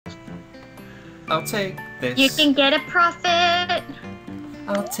I'll take this. You can get a profit.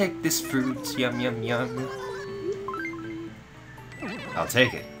 I'll take this fruit. Yum, yum, yum. I'll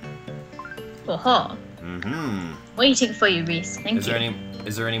take it. Oh, Mm-hmm. waiting for you, Reese. Thank you.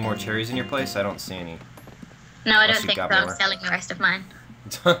 Is there any more cherries in your place? I don't see any. No, I Unless don't you think so. got I'm more. selling the rest of mine.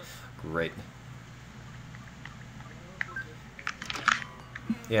 Great.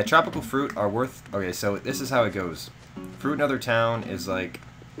 Yeah, tropical fruit are worth... Okay, so this is how it goes. Fruit in other town is like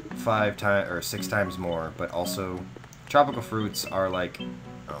 5 times or 6 times more, but also tropical fruits are like,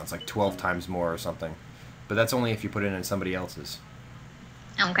 oh, it's like 12 times more or something. But that's only if you put it in somebody else's.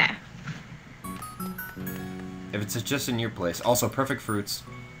 Okay. If it's just in your place. Also, perfect fruits.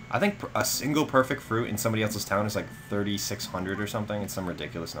 I think a single perfect fruit in somebody else's town is like 3,600 or something. It's some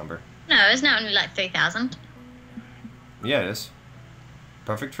ridiculous number. No, isn't it only like 3,000? Yeah, it is.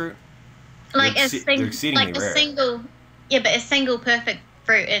 Perfect fruit? Like They're exceedingly like a rare. single, yeah, but a single perfect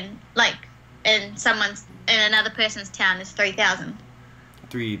fruit in another person's town is 3,000.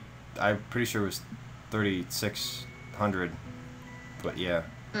 I'm pretty sure it was 3,600. But yeah.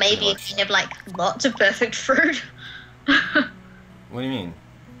 Maybe if you have like lots of perfect fruit. What do you mean?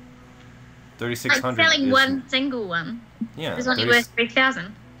 3,600. Like selling one single one. Yeah. It's only worth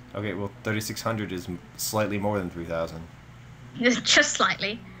 3,000. Okay, well, 3,600 is slightly more than 3,000. Just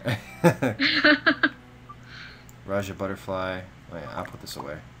slightly. Raja butterfly. Oh yeah, I'll put this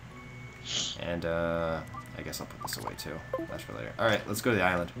away. And I guess I'll put this away too. That's for later. Alright, let's go to the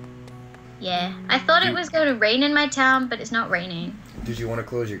island. Yeah. I thought it was going to rain in my town, but it's not raining. Did you want to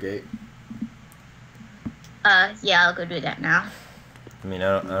close your gate? Yeah, I'll go do that now. I mean,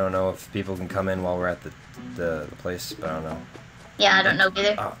 I don't know if people can come in while we're at the place, but I don't know. Yeah, I don't know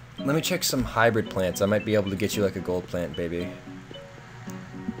either. Let me check some hybrid plants. I might be able to get you like a gold plant, baby.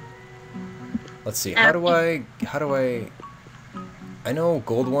 Let's see. How do I... I know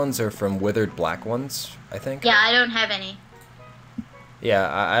gold ones are from withered black ones, I think. Yeah, I don't have any. Yeah,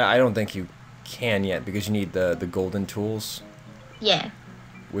 I don't think you can yet because you need the golden tools. Yeah.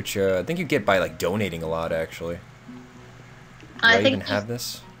 Which I think you get by like donating a lot, actually. Do I I think even have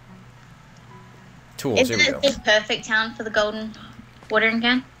this? Tools, here we Isn't go. it the perfect town for the golden watering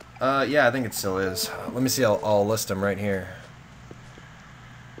can? Yeah, I think it still is. Let me see, I'll list them right here.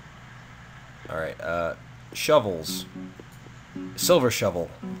 Alright, shovels. Silver shovel.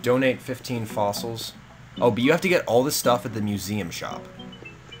 Donate 15 fossils. Oh, but you have to get all this stuff at the museum shop.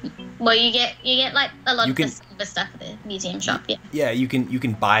 Well, you get like a lot You of can- the silver stuff at the museum shop, yeah. Yeah, you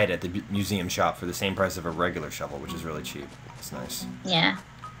can buy it at the museum shop for the same price of a regular shovel, which is really cheap. It's nice. Yeah.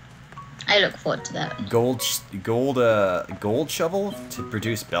 I look forward to that. Gold shovel to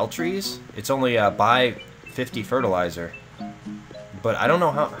produce bell trees. It's only buy 50 fertilizer. But I don't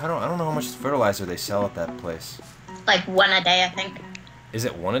know how I don't know how much fertilizer they sell at that place. Like one a day, I think. Is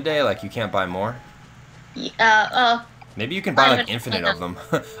it one a day? Like you can't buy more? Maybe you can buy like infinite of them.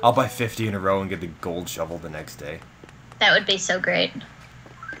 I'll buy 50 in a row and get the gold shovel the next day. That would be so great.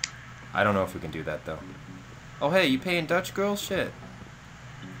 I don't know if we can do that though. Oh hey, you paying Dutch, girl? Shit.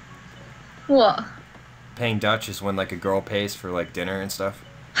 What? Paying Dutch is when like a girl pays for like dinner and stuff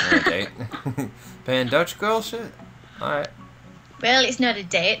on a date. Paying Dutch, girl? Shit. Alright. Well, it's not a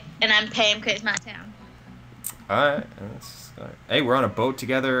date, and I'm paying because it's my town. Alright. Hey, we're on a boat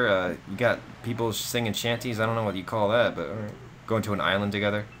together. You got people singing shanties. I don't know what you call that, but alright. Going to an island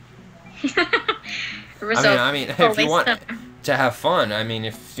together. I mean, if you want to have fun, I mean,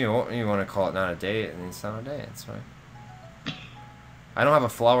 if you want to call it not a date, I mean, it's not a date. It's fine. I don't have a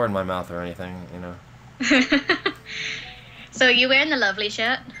flower in my mouth or anything, you know. So you wearing the lovely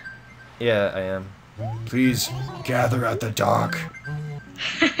shirt? Yeah, I am. Please gather at the dock.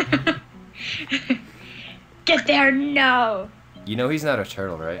 Get there now. You know he's not a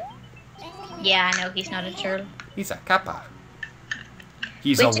turtle, right? Yeah, I know he's not a turtle. He's a kappa.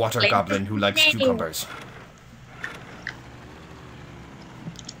 He's a water goblin who likes cucumbers.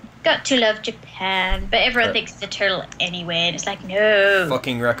 Got to love Japan, but everyone thinks it's a turtle anyway, and it's like, no.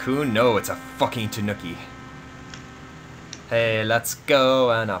 Fucking raccoon? No, it's a fucking tanuki. Hey, let's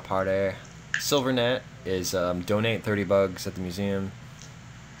go on a party. Silver net is donate 30 bugs at the museum.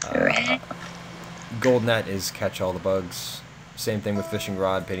 Gold net is catch all the bugs. Same thing with fishing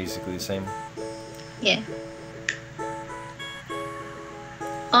rod, basically the same. Yeah.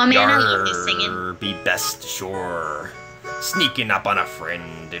 Oh man, I love this singing. Yarr, be best sure. Sneaking up on a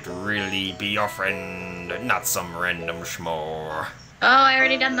friend, it really be your friend, not some random schmo. Oh, I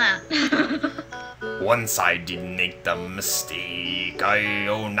already done that. Once I did make the mistake, I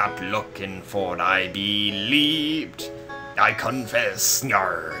own not looking for what I believed. I confess,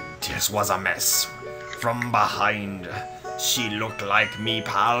 yard, this was a mess. From behind, she looked like me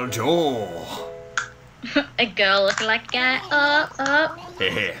pal Joe. A girl looking like a guy. Oh.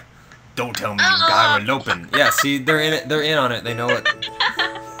 Hey, don't tell me you guy were eloping. Yeah, see, they're in it. They're in on it. They know it.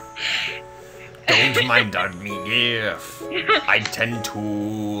 Don't mind on me if I tend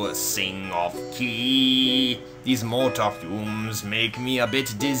to sing off key. These mortar fumes make me a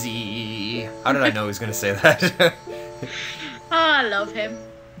bit dizzy. How did I know he was gonna say that? Oh, I love him.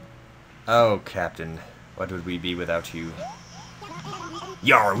 Oh, Captain, what would we be without you?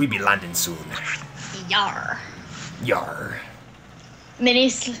 Yar, we be landing soon. Yar. Yar.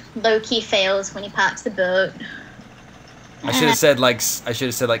 Minnie low-key fails when he parks the boat. I should have said like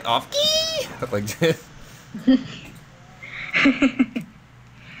off key. Like this.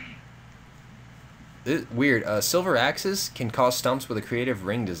 Weird. Silver axes can cause stumps with a creative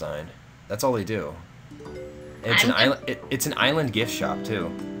ring design. That's all they do. And it's an island. It's an island gift shop too.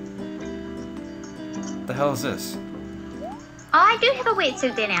 What the hell is this? Oh, I do have a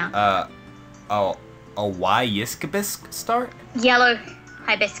wetsuit there now. A Yiskibisc start? Yellow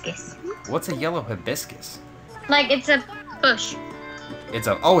hibiscus. What's a yellow hibiscus? Like, it's a bush. It's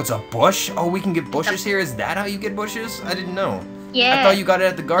a bush? Oh, we can get bushes here? Is that how you get bushes? I didn't know. Yeah. I thought you got it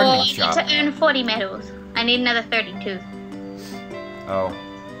at the gardening shop. I need to earn 40 medals. I need another 32. Oh,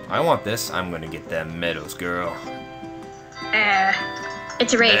 I want this. I'm gonna get them medals, girl.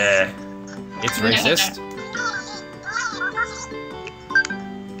 It's a race. It's racist.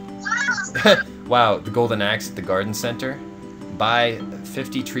 Wow, the golden axe at the garden center. Buy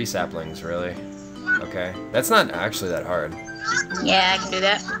 50 tree saplings, really? Okay. That's not actually that hard. Yeah, I can do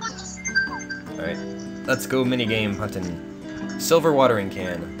that. Alright. Let's go minigame hunting. Silver watering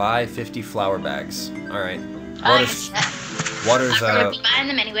can. Buy 50 flower bags. Alright. Water's I'm gonna be buying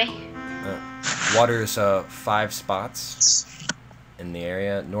them anyway. Water's 5 spots in the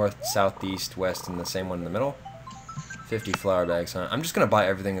area. North, south, east, west, and the same one in the middle. 50 flower bags, huh? I'm just gonna buy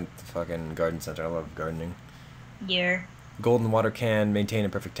everything at the fucking garden center. I love gardening. Yeah. Golden water can, maintain a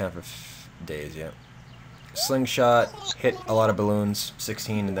perfect time for days, yeah. Slingshot, hit a lot of balloons,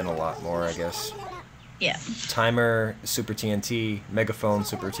 16 and then a lot more, I guess. Yeah. Timer, Super TNT, Megaphone,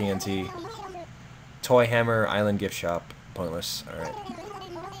 Super TNT. Toy hammer, island gift shop, pointless, alright.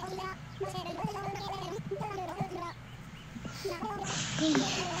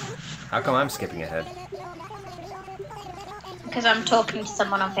 How come I'm skipping ahead? Because I'm talking to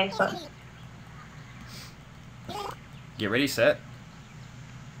someone on Facebook. Get ready, set.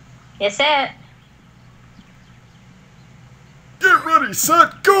 Yes, it. Get ready,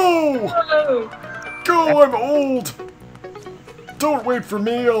 set, go! Go, I'm old! Don't wait for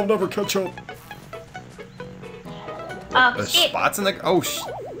me, I'll never catch up. Oh, There's shit. spots in the... Oh,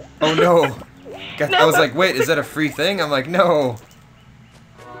 oh no. I was like, wait, is that a free thing? I'm like, no.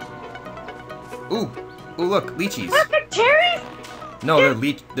 Ooh, look, lychees. Cherries? No, they're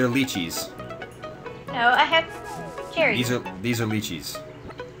lychees. No, I have cherries. These are lychees.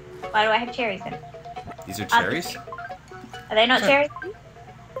 Why do I have cherries then? These are cherries? Are they not cherries?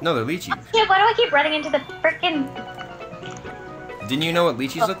 No, they're lychees. Yeah, why do I keep running into the frickin'... Didn't you know what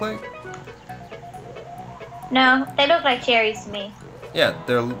lychees look like? No, they look like cherries to me. Yeah,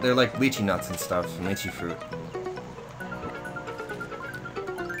 they're like lychee nuts and stuff, and lychee fruit.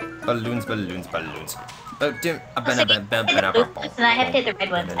 Balloons. And I have to hit the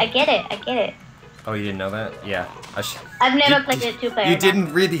red ones. I get it. Oh, you didn't know that? Yeah. I've never played it 2-player. You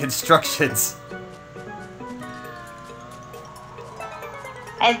didn't read the instructions.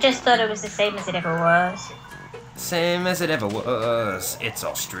 I just thought it was the same as it ever was. Same as it ever was. It's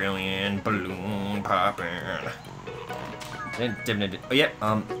Australian balloon popping. Oh, yeah,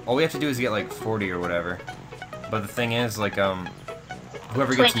 all we have to do is get like 40 or whatever. But the thing is, like,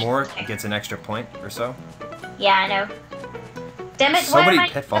 whoever gets more gets an extra point or so. Yeah, I know. Damn it, so many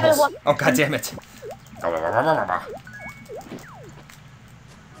pitfalls. Oh, god damn it. All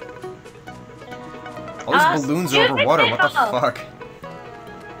these balloons are over water. What the fuck?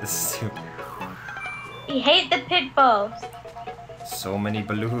 This is stupid. I hate the pitfalls. So many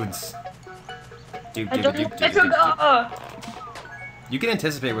balloons. You can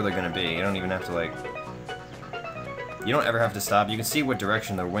anticipate where they're gonna be. You don't even have to, like... You don't ever have to stop. You can see what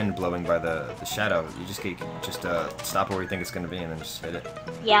direction the wind blowing by the shadow. You just stop where you think it's gonna be and then just hit it.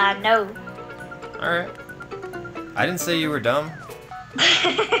 Yeah, I know. Alright. I didn't say you were dumb.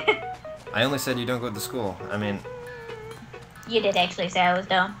 I only said you don't go to school. I mean... You did actually say I was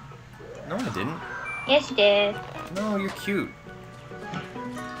dumb. No, I didn't. Yes, you did. No, you're cute.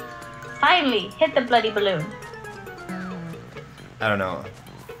 Finally, hit the bloody balloon. I don't know.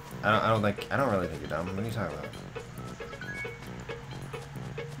 I don't really think you're dumb. What are you talking about?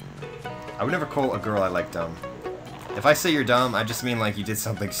 I would never call a girl I like dumb. If I say you're dumb, I just mean like you did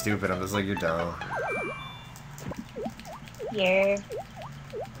something stupid. I'm just like, you're dumb. Yeah.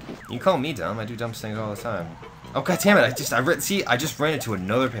 You call me dumb. I do dumb things all the time. Oh god damn it! I just ran into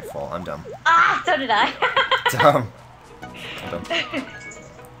another pitfall. I'm dumb. Ah, so did I. Dumb. I'm dumb.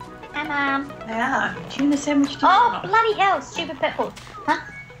 Hi, Mom. Yeah. Tuna sandwich. Oh, bloody hell, stupid pitbull. Huh?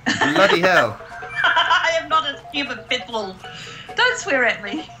 Bloody hell. I am not a stupid pitbull. Don't swear at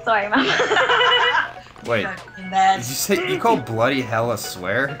me. Sorry, Mom. Wait. Joking, man. Did you say you call bloody hell a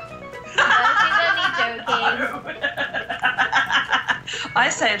swear? She's only joking. I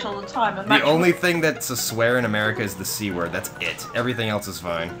say it all the time. And The only thing that's a swear in America is the C word. That's it. Everything else is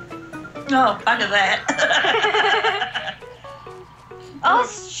fine. Oh, bugger that. Oh,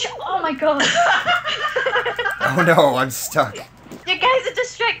 oh my god. Oh no, I'm stuck. You guys are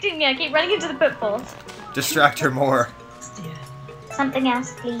distracting me. I keep running into the pitfalls. Distract her more. Something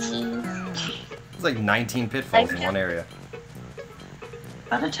else, please. There's like 19 pitfalls in one area.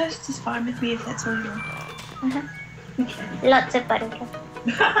 Butter toast is fine with me if that's all you want. Lots of butter toast.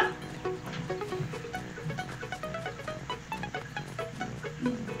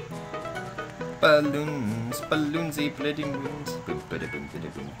 Balloons, balloonsy, balloons,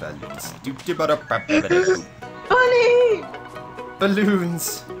 balloons. Bunny!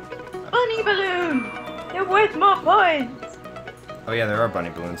 Balloons. Bunny balloon! They're worth more points! Oh yeah, there are bunny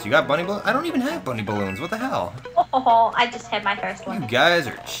balloons. You got bunny balloons? I don't even have bunny balloons. What the hell? Oh, I just had my first You one. guys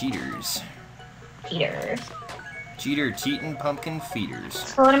are cheaters. Cheaters. Cheater, cheating, pumpkin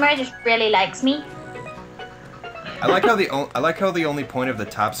feeders. Mortimer just really likes me. I like how the only point of the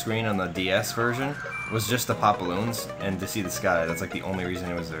top screen on the DS version was just to pop balloons and to see the sky. That's like the only reason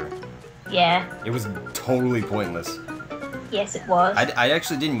it was there. Yeah. It was totally pointless. Yes, it was. I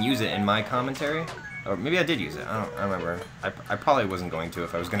actually didn't use it in my commentary. Or maybe I did use it. I don't remember. I probably wasn't going to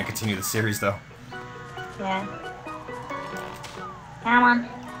if I was going to continue the series, though. Yeah. Come on.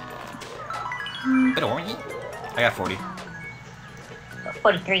 I got 40.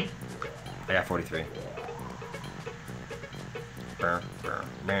 43. I got 43.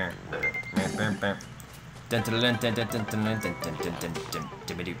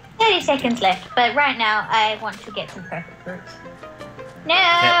 30 seconds left, but right now I want to get some perfect fruits.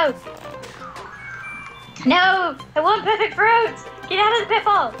 No! No! I want perfect fruits! Get out of the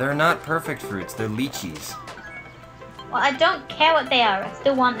pitfall! They're not perfect fruits. They're lychees. Well, I don't care what they are. I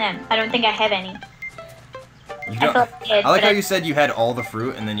still want them. I don't think I have any. You I don't, thought I did, I like but how you said you had all the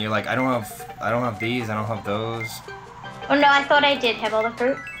fruit, and then you're like, I don't have these, I don't have those. Oh no, I thought I did have all the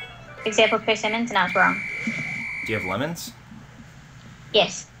fruit. Except for persimmons, and I was wrong. Do you have lemons?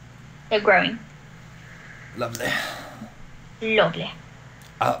 Yes. They're growing. Lovely. Lovely.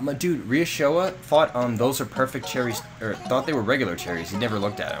 My dude, Riashoa thought those are perfect cherries, or thought they were regular cherries. He never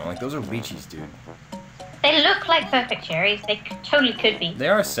looked at them. I'm like, those are lychees, dude. They look like perfect cherries. They totally could be. They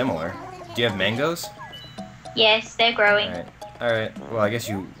are similar. Do you have mangoes? Yes, they're growing. Alright. Well, I guess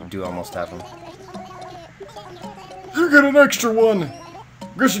you do almost have them. You get an extra one.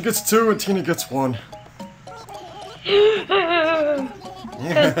 Grisha gets 2 and Tina gets 1. Yeah.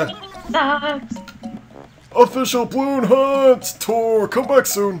 Sucks. Official balloon hunt tour. Come back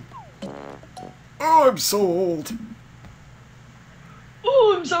soon. Oh, I'm so old.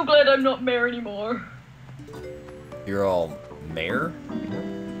 Oh, I'm so glad I'm not mayor anymore. You're all mayor?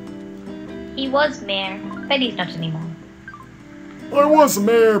 He was mayor, but he's not anymore. I was a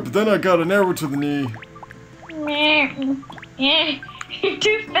mayor, but then I got an arrow to the knee. Mayor. Yeah, you're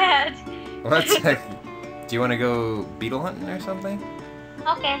too fat. What's that? Do you want to go beetle hunting or something?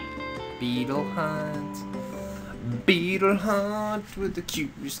 Okay. Beetle hunt. Beetle hunt with the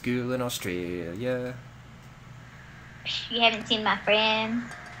cutest girl in Australia. You haven't seen my friends.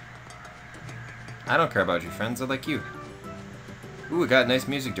 I don't care about your friends, I like you. Ooh, we got nice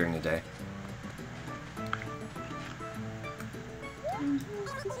music during the day.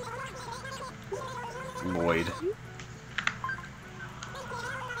 Lloyd.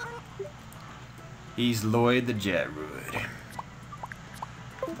 He's Lloyd the Jetroid.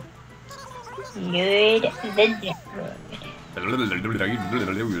 Lloyd the Jetroid.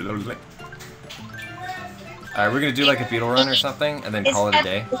 Alright, we're gonna do like a beetle run or something, and then call it a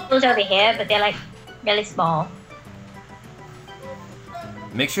day. Beetles over here, but they're like really small.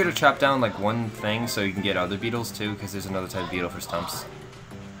 Make sure to chop down like one thing so you can get other beetles too, because there's another type of beetle for stumps.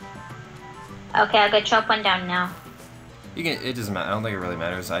 Okay, I'll go chop one down now. You can. It doesn't matter. I don't think it really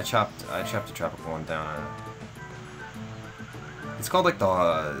matters. I chopped the tropical one down. It's called like the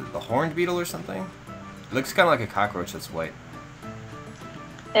horned beetle or something. It looks kind of like a cockroach that's white.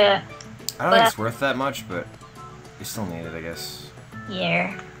 I don't think it's worth that much, but you still need it, I guess.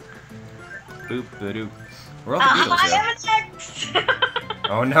 Yeah. Boop ba doop. Where are all the beetles I at? have a text.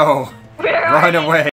 Oh no! Where are Run you? away!